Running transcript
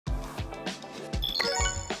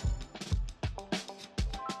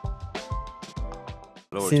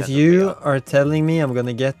lower Since chance of you payout. are telling me I'm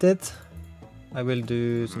gonna get it, I will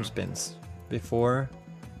do some spins before.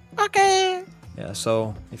 Okay. Yeah,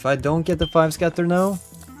 so if I don't get the 5 scatter now,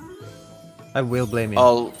 I will blame you.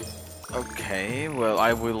 I'll... Okay, well,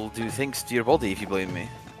 I will do things to your body if you blame me.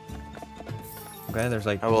 Okay, there's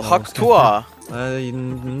like I will no hack scatter. toi. No. You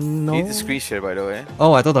need the screen share, by the way.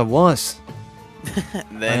 Oh, I thought I was.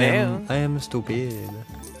 No. I am stupid.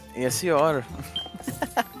 Yes, you are.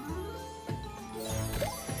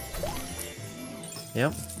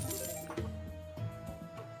 Yep.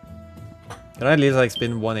 Can I at least like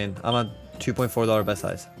spin one in? I'm at $2.4 bet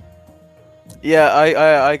size. Yeah,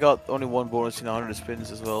 I got only one bonus in 100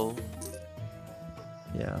 spins as well.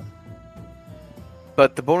 Yeah.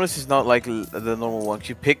 But the bonus is not like the normal one.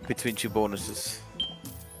 You pick between 2 bonuses.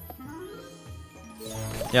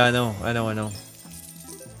 Yeah, I know.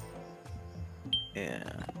 Yeah.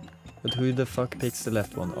 But who the fuck picks the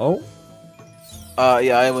left one? Oh?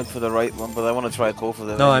 Yeah, I went for the right one, but I want to try both of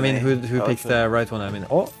them. No, anyway. I mean who picks the right one? I mean,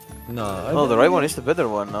 oh no. No, the right one is the better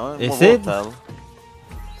one. No, Is more it? volatile.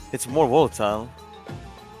 It's more volatile.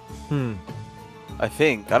 Hmm. I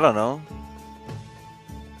think. I don't know.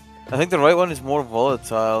 I think the right one is more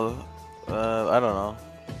volatile. I don't know.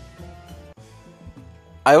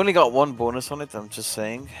 I only got one bonus on it. I'm just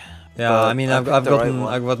saying. Yeah, But I mean I I've picked the right gotten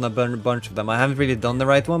one. I've gotten a bunch of them. I haven't really done the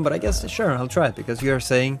right one, but I guess sure I'll try it because you're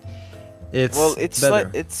saying it's Well, it's better.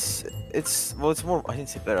 like it's well, it's more. I didn't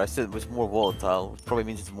say better. I said it's more volatile. Which probably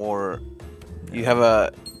means it's more. You have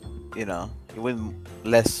a, you know, you win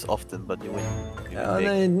less often, but you win.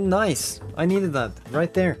 Yeah, nice. I needed that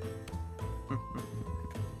right there.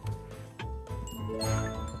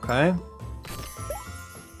 Okay.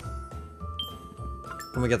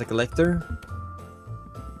 Can we get the collector?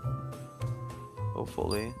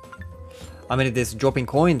 Hopefully. I mean, it is dropping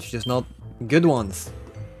coins, just not good ones.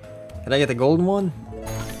 Can I get the golden one?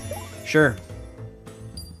 Sure.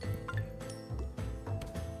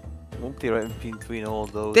 Multi right in between all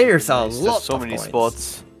those. There's a There's lot so of many coins.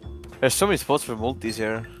 spots. There's so many spots for multis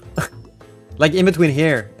here. Like in between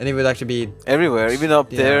here, and it would actually be... Everywhere, even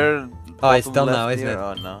up Yeah. there. Oh, it's bottom done left now, isn't here. it?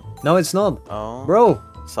 Oh no. No, it's not. Oh. Bro,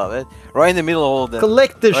 Saw it. Right in the middle of all of them.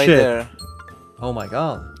 collect this right shit. there. Oh my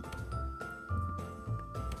god.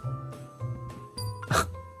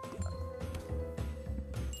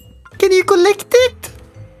 Can you collect it?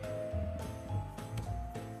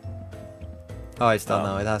 Oh, it's done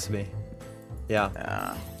now. It has to be. Yeah.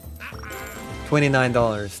 Yeah.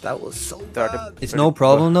 $29. That was so Thirty- bad. It's 30 no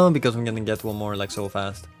problem though, because I'm gonna get one more like so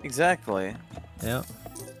fast. Exactly. Yeah.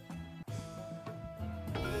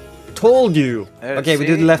 Told you! Okay, we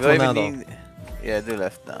do the left one now though. Yeah, do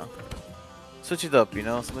left now. Switch it up, you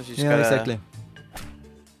know? Sometimes you just Yeah, gotta... exactly.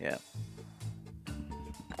 Yeah.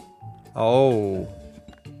 Oh.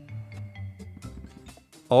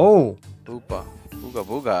 Oh. Boopa. Booga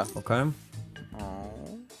booga. Okay.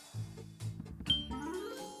 Oh.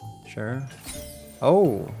 Sure.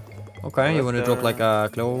 Oh. Okay, you Right wanna drop there. like a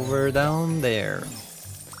clover down there.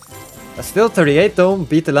 That's still 38 though.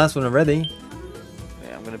 Beat the last one already.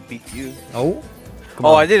 Yeah, I'm gonna beat you. Oh. Come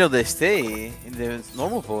Oh, on. I didn't know they stay in the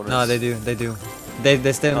normal bonus. No, they do. They do. They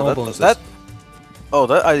stay in No, all that- bonuses. Oh,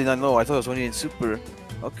 that I did not know. I thought it was only in super.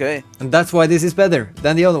 Okay. And that's why this is better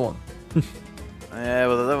than the other one. Yeah,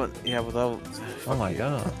 but that one. Yeah, but that one. Oh my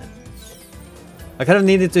god. I kind of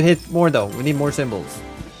needed to hit more though. We need more symbols.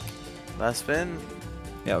 Last spin.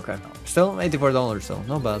 Yeah, okay. Still $84 though.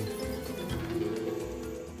 Not bad.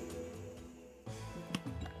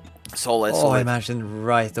 Solid, Oh, I solid. imagined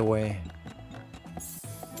right away.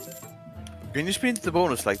 Can you sprint the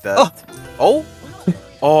bonus like that? Oh!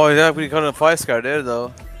 Oh, yeah, we got a 5 scar there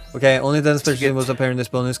though. Okay, only then special get- symbols appear in this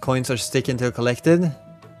bonus. Coins are stick until collected.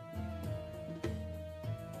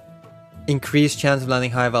 Increased chance of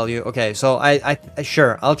landing high value. Okay, so I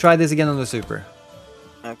sure, I'll try this again on the super.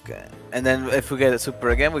 Okay. And then if we get a super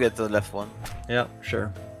again, we get the left one. Yeah,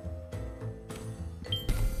 sure.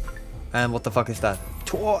 And what the fuck is that?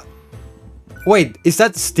 Wait, is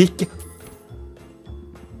that stick?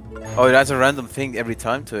 Oh, it adds a random thing every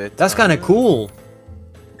time to it. That's kind of cool.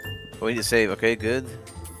 Oh, we need to save. Okay, good.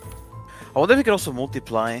 I wonder if we can also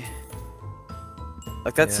multiply.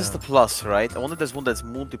 Like that's just Yeah. a plus, right? I wonder if there's one that's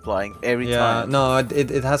multiplying every Yeah, time. no,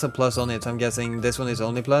 it has a plus on it. So I'm guessing this one is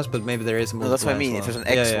only plus, but maybe there is a No, that's what I multiplier mean. as If well.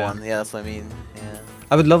 there's an X Yeah, yeah. one, yeah, that's what I mean. Yeah.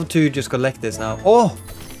 I would love to just collect this now. Oh,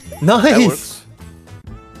 That nice. works.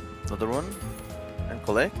 Another one. And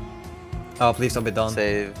collect. Oh, please don't be done.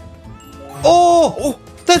 Save. Oh,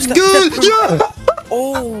 that's good. Yeah,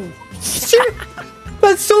 Oh! shit.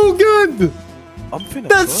 That's so good. I'm finna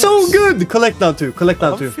That's buzz. so good. Collect now too. Collect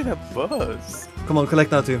now I'm too. finna buzz. Come on,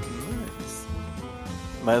 collect now too. Nice.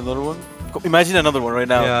 Another one. Imagine another one right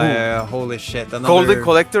now. Yeah, Boom. yeah, holy shit. Another... Golden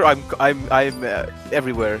collector. I'm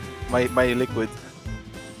everywhere. My liquid.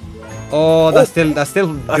 Oh, that's still That's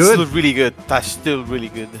good. still really good. That's still really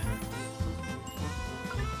good.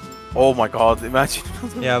 Oh my god! Imagine.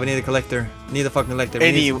 Yeah, we need a collector. Need a fucking collector.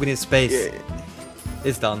 We need space. Yeah.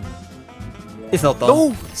 It's done. It's not done.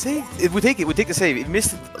 No, save. We take it. We take the save. It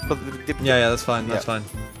missed it. But Yeah, that's fine. That's fine.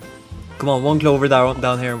 Come on, one clover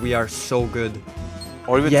down here. We are so good.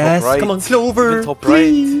 Or even Yes, top right. come on, clover. Even top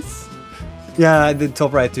please. right. Yeah, I did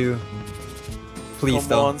top right too. Please,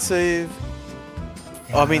 Come on, save.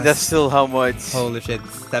 I mean, Yes. that's still how much? Holy shit,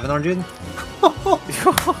 700?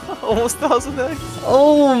 Almost 1,000x.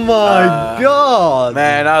 Oh my god!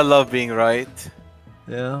 Man, I love being right.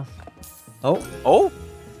 Yeah. Oh, Oh?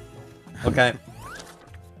 okay.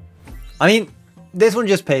 I mean, this one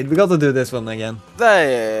just paid. We got to do this one again.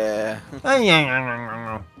 There.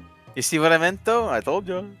 Okay. You see what I meant though? I told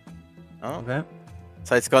you. Oh.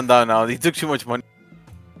 So it's gone down now. He took too much money.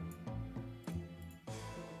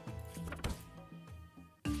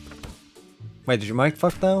 Wait, did your mic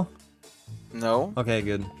fuck now? No. Okay,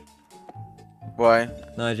 good. Why?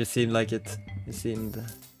 No, it just seemed like it seemed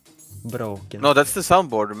broken. No, that's the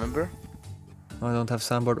soundboard, remember? Oh, I don't have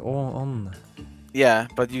soundboard on. Yeah,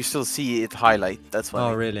 but you still see it highlight. That's why.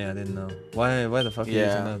 Oh, really? I didn't know. Why the fuck are you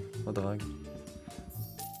using that? What the fuck?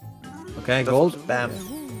 Okay, gold. Bam.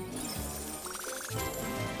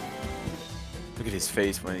 Look at his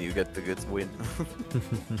face when you get the good win.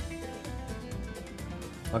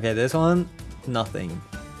 Okay, this one, nothing.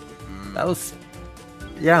 That was,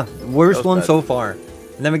 yeah, worst one bad. so far.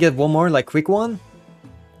 And then we get one more, like quick one.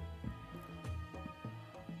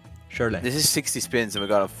 Surely. This is 60 spins and we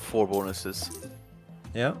got 4 bonuses.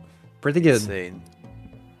 Yeah, pretty good. Insane.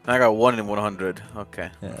 I got 1 in 100. Okay.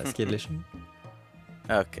 Yeah, skillish.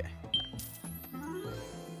 Okay.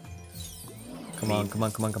 Come on, come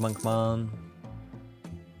on, come on, come on, come on.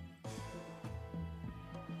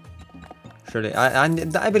 Surely,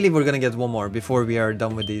 I believe we're gonna get one more before we are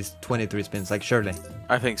done with these 23 spins. Like surely.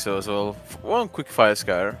 I think so as well. One quick fire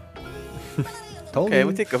scar. Okay,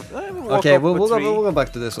 we take a. Okay, we'll go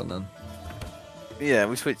back to this one then. Yeah,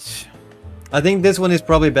 we switch. I think this one is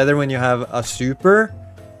probably better when you have a super,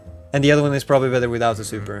 and the other one is probably better without a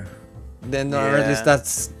super. Then, or at least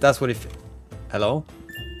that's what if. Hello.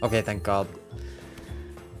 Okay, thank God.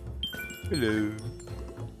 Hello.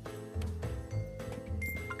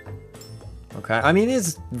 Okay, I mean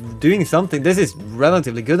it's doing something. This is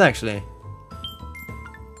relatively good actually.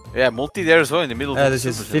 Yeah, multi there as well in the middle. This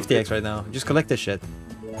is 50x right now. Just collect this shit.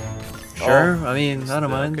 Sure, I mean, I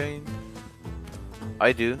don't mind. Okay.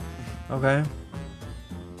 I do. Okay.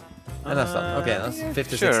 And that's done. Okay, that's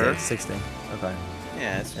 50, sure. 60, 60. Okay.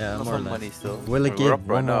 Yeah, it's Yeah, not more or some less. money still. Will it We're give up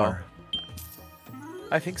right one now. more?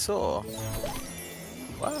 I think so.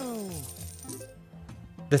 Wow.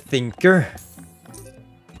 The Thinker.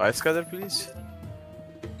 5 scatter, please.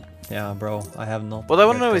 Yeah, bro, I have not. What I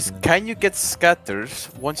want to yet know is, gotten it. can you get scatters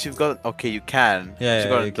once you've got? Okay, you can. Yeah, you yeah,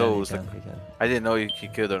 got you can, those. you Like, can, you can. I didn't know you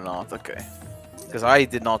could or not. Okay. Because I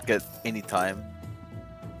did not get any time.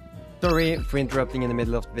 Sorry for interrupting in the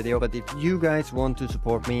middle of the video, but if you guys want to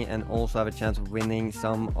support me and also have a chance of winning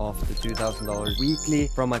some of the $2,000 weekly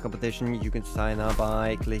from my competition, you can sign up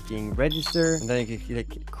by clicking register, and then you can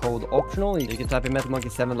click code optional. You can type in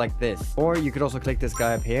MetaMonkey7 like this, or you could also click this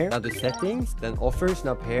guy up here, now the settings, then offers, and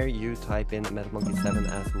up here you type in MetaMonkey7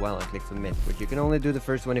 as well and click submit, which you can only do the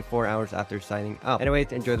first 24 hours after signing up. Anyway,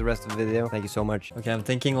 enjoy the rest of the video. Thank you so much. Okay, I'm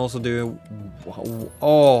thinking also do.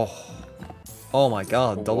 Oh my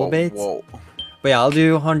God, double baits. Whoa. But yeah, I'll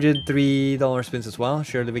do $103 spins as well.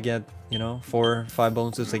 Surely we get, you know, 4 or 5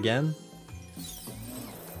 bonuses again.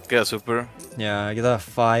 Get a super. Yeah, I get a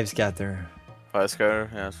 5 scatter. 5 scatter.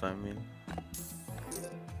 Yeah, that's what I mean.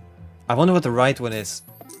 I wonder what the right one is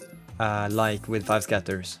like with 5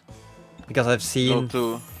 scatters, because I've seen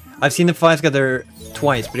the 5 scatter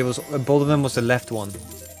twice, but it was both of them was the left one.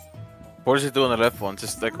 What does it do on the left one?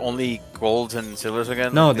 Just like only golds and silvers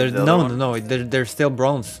again? No, Like there's the other one? no. There's still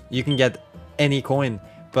bronze. You can get any coin,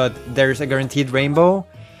 but there's a guaranteed rainbow.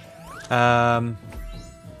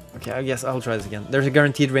 Okay, I guess I'll try this again. There's a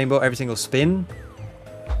guaranteed rainbow every single spin.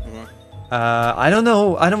 I don't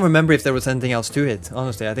know. I don't remember if there was anything else to it.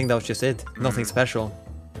 Honestly, I think that was just it. Nothing special.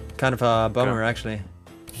 Kind of a bummer, actually.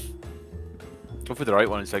 Hopefully the right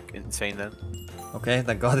one is like insane then. Okay,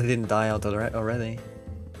 thank God it didn't die out already.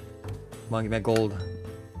 Come on, give me a gold.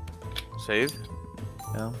 Save?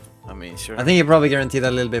 Yeah. I mean, sure. I think you're probably guaranteed a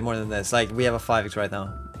little bit more than this. Like, we have a 5x right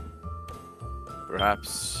now.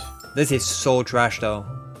 Perhaps. This is so trash, though.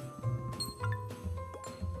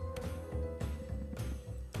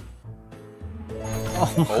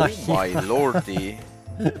 Oh my lordy.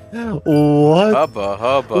 What? Hubba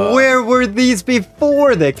hubba. Where were these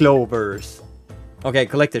before the clovers? Okay,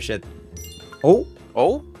 collector shit. Oh,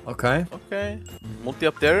 Oh, okay. okay. Multi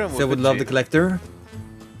up there. And So would love the collector.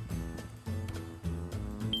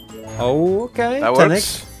 Oh, okay. That 10x.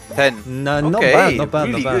 works. 10. No, not Okay, bad, not bad,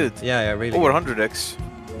 really not bad. good. Yeah, yeah, really Over good. 100x.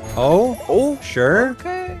 Oh, Oh, sure.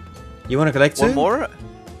 okay. You want to collect too? One more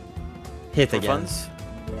Hit for again. funds.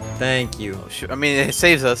 Thank you. Oh, sure. I mean, it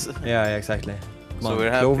saves us. Yeah, yeah, exactly. Come So on,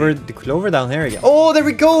 we're happy. clover, the clover down here again. Oh, there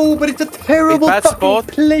we go, but it's a terrible Bad fucking spot,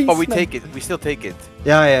 placement. but we take it. We still take it.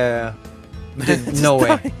 Yeah, yeah, yeah. Just No way.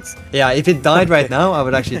 dies. Yeah, if it died right now, I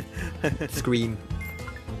would actually scream.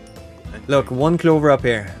 Look, one clover up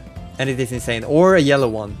here, and it is insane. Or a yellow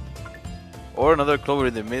one. Or another clover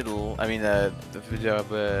in the middle. I mean, if you have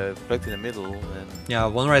plugged in the middle, then Yeah,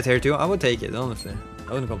 one right here too. I would take it, honestly.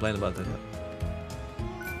 I wouldn't complain about it.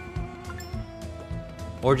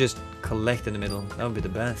 Or just collect in the middle. That would be the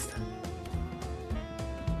best.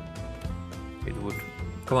 it would.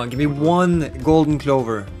 Come on, give me one golden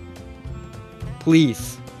clover.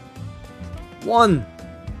 Please. One!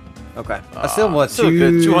 Okay. I still want still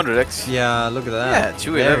good. 200x. Yeah, look at that. Yeah,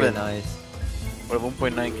 211. Very nice. Or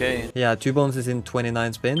 1.9k. Yeah, 2 bonuses in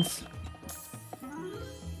 29 spins.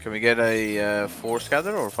 Can we get a 4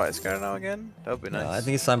 scatter or 5 scatter now again? That would be nice. I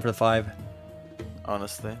think it's time for the 5.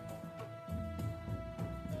 Honestly.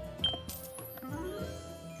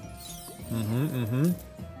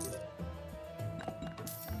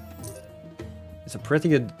 It's a pretty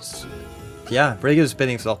good... Yeah, pretty good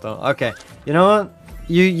spinning slot though. Okay, you know what?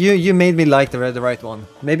 You made me like the right one.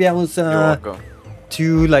 Maybe I was You're welcome.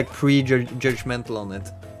 too like pre-judgmental on it.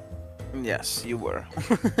 Yes, you were.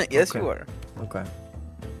 Yes, Okay. you were. Okay.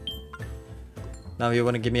 Now you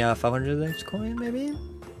want to give me a 500x coin maybe?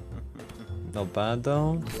 Not bad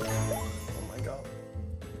though. Oh my god.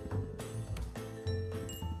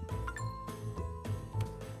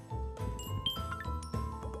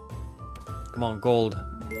 Come on, gold.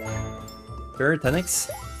 Sure, 10x?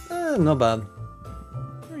 Not bad.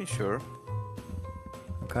 Are you sure?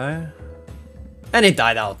 Okay. And it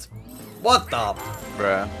died out. What the?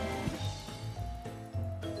 Bruh.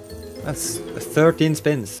 That's 13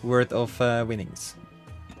 spins worth of winnings.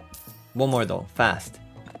 One more though, fast.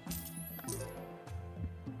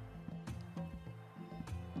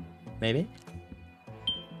 Maybe?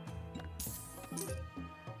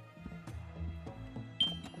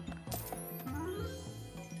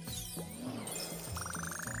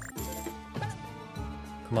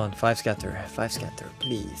 Come on, 5 scatter,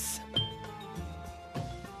 please.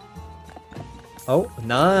 Oh,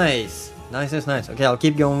 nice! Nice, nice, nice. Okay, I'll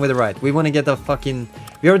keep going with the right. We want to get a fucking...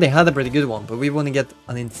 We already had a pretty good one, but we want to get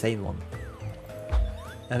an insane one.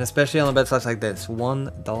 And especially on a bet size like this,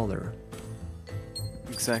 $1.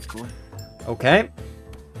 Exactly. Okay.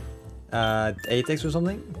 8x or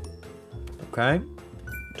something. Okay.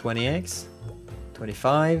 20x.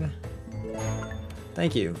 25.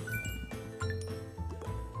 Thank you.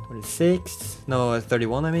 26. No,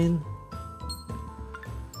 31 I mean.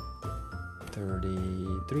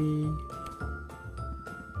 33.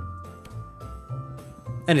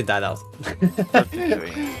 And it died out.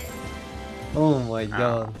 33. Oh my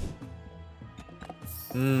god.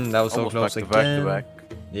 That was so Almost close back again. to back to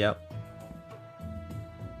back. Yep.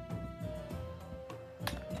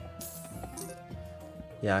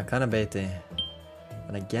 Yeah, kinda baity.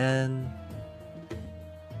 And again.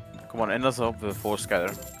 Come on, end us up with 4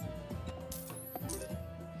 scatter.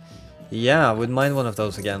 Yeah, I wouldn't mind one of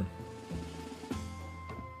those again.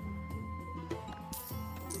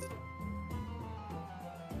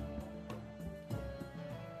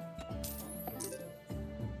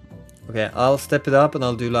 Okay, I'll step it up and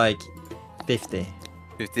I'll do like 50.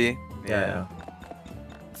 50? Yeah.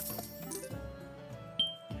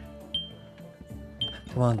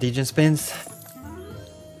 Come on, Degen spins.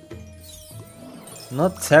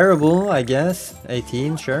 Not terrible, I guess.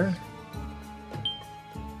 18, sure.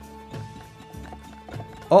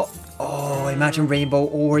 Oh! Oh, imagine rainbow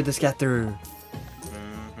or the scatter.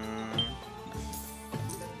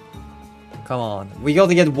 Come on. We got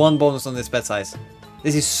to get one bonus on this bet size.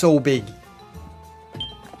 This is so big.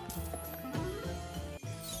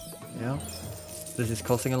 Yeah. This is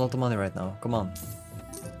costing a lot of money right now. Come on.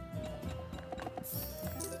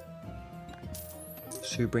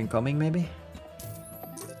 Super incoming, maybe?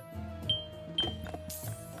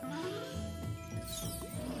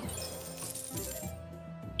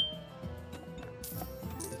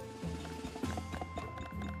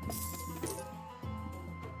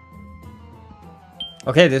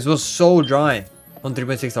 Okay, this was so dry on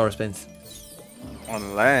 3.6 hour spins.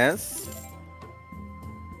 Unless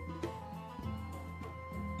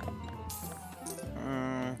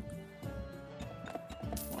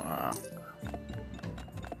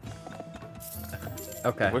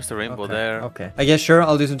Okay. Where's the rainbow okay. there? Okay. I guess sure.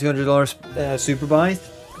 I'll do some $200 super buys.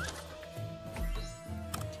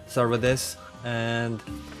 Start with this and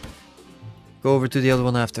go over to the other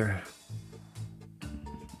one after.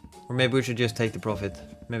 Or maybe we should just take the profit.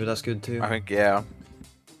 Maybe that's good too. I think, yeah.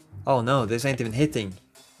 Oh no, this ain't even hitting.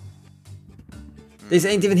 This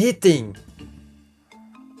ain't even hitting.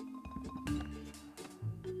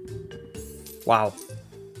 Wow.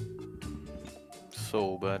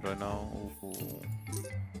 So bad right now. Ooh.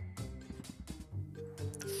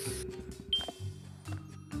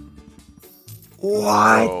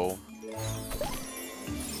 What? Bro.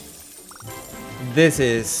 This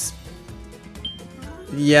is...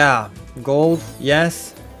 Yeah. Gold,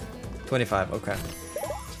 yes. 25, okay.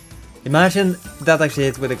 Imagine that actually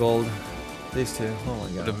hits with the gold. These two. Oh my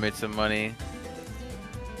Would god. have made some money.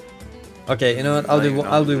 Okay, you know what? I'll do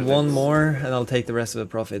I'll do one this. more and I'll take the rest of the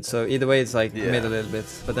profit. So either way, it's like Yeah. mid a little bit,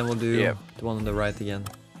 but then we'll do Yep. the one on the right again.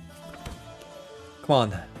 Come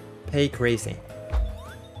on, pay crazy.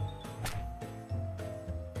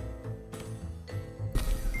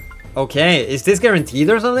 Okay, is this guaranteed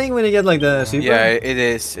or something when you get like the super? Yeah, it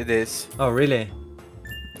is. It is. Oh really?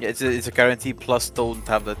 Yeah, it's a guarantee plus stone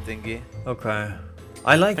tablet thingy. Okay.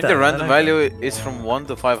 I like I think that. the random like value that. is from 1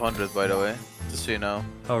 to 500, by the way. Just so you know.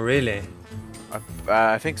 Oh really?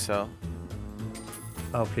 I think so.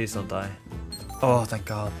 Oh please don't die. Oh thank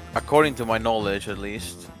God. According to my knowledge, at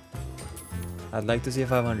least. I'd like to see a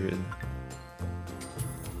 500.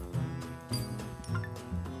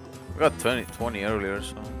 We got 20 earlier,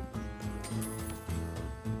 so.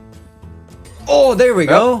 Oh there we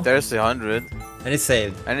go. Oh, there's the 100, And it's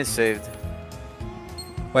saved. and it's saved.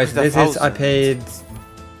 Wait, It's so a this is I 1,000. paid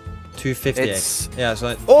 250. It's Yeah,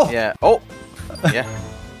 so oh yeah. Oh, yeah.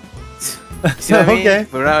 See what I mean? Okay.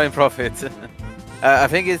 We're now in profit. I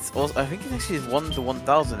think it's also. I think it actually is 1 to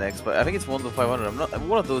 1000x, but I think it's 1 to 500. I'm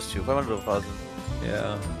one of those two. 500 or 1000.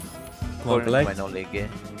 yeah. Come on, According to my collect. knowledge. Yeah.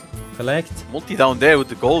 Collect. Multi down there with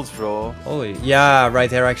the golds, bro. Holy, yeah, right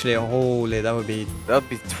there actually. Holy, that would be. That would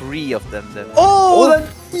be 3 of them then. Oh, that,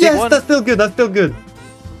 big yes, one. that's still good. That's still good.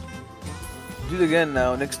 Do it again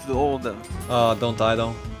now, next to all of them. Oh, don't die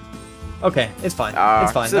though. Okay, it's fine. Ah,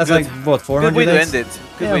 it's fine. still That's good. like what 400. Good way to X? end it.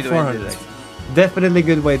 Good Yeah, way to end 400 it. X. Definitely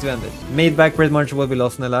good way to end it. Made back pretty much what we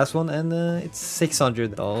lost in the last one, and it's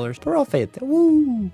 $600 profit. Woo!